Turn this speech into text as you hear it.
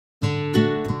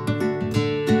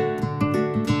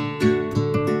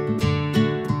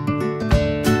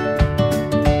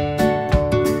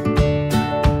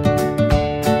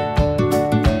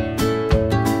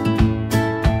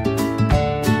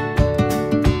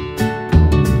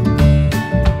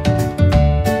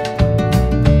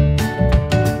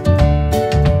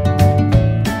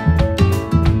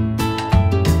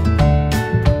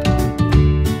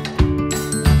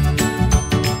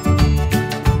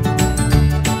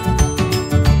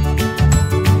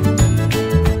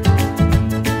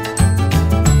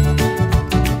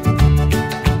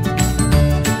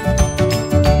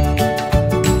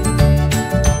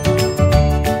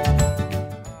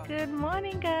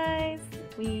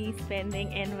me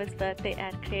spending Envor's birthday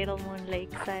at Cradle Moon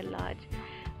Lakeside Lodge.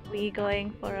 We're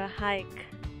going for a hike.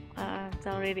 It's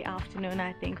already afternoon.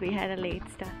 I think we had a late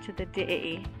start to the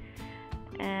day,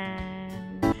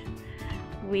 and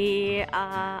we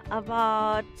are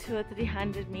about 200 or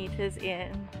 300 meters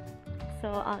in, so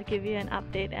I'll give you an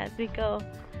update as we go.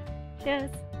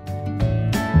 Cheers!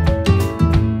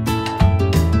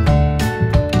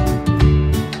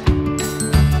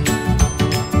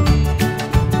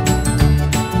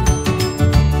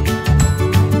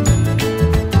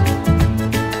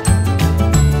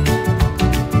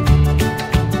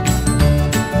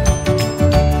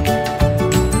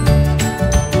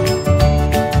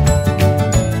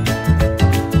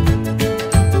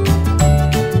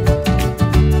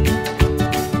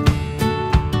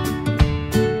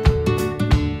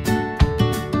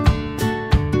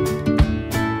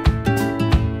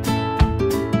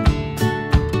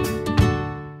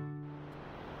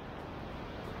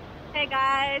 Hey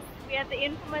guys, we're at the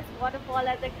infamous waterfall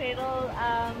at the Cradle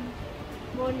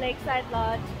Moon Lakeside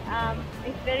Lodge.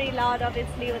 It's very loud,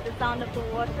 obviously, with the sound of the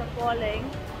water falling,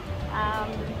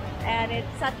 and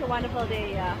it's such a wonderful day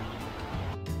here.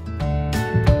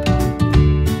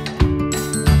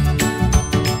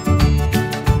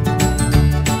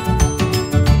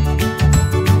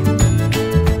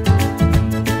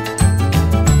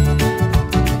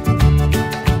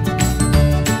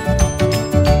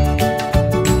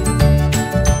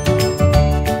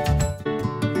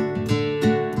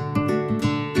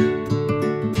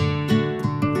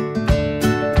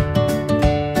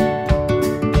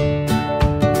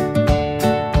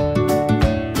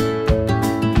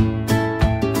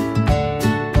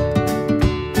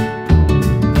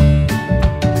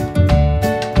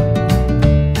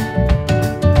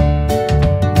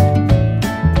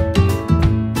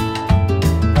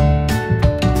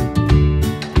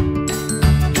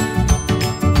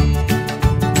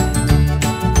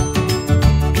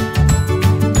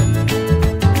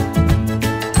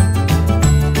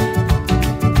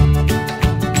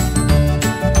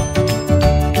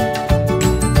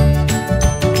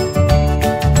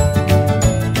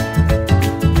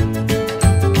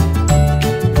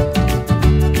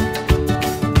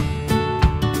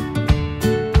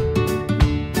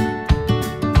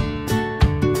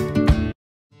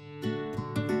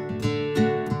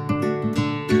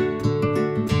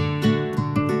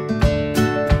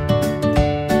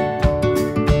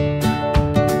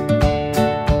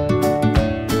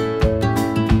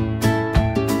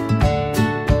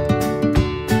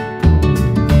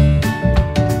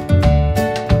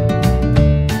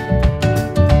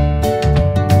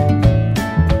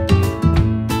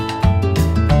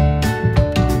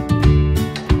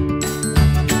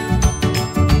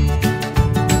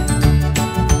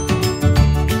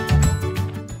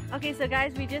 So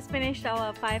guys, we just finished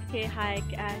our 5K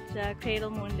hike at Cradle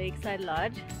Moon Lakeside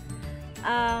Lodge.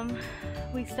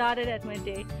 We started at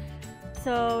midday,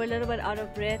 so a little bit out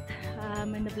of breath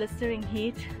in the blistering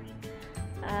heat.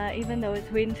 Even though it's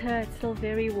winter, it's still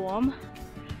very warm,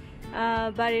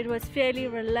 but it was fairly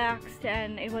relaxed,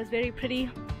 and it was very pretty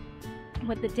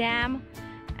with the dam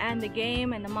and the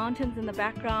game and the mountains in the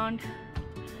background.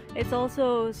 It's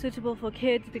also suitable for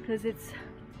kids because it's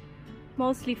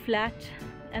mostly flat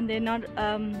and they're not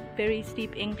very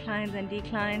steep inclines and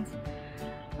declines,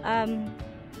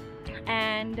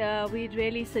 and we'd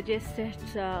really suggest it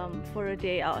for a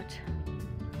day out.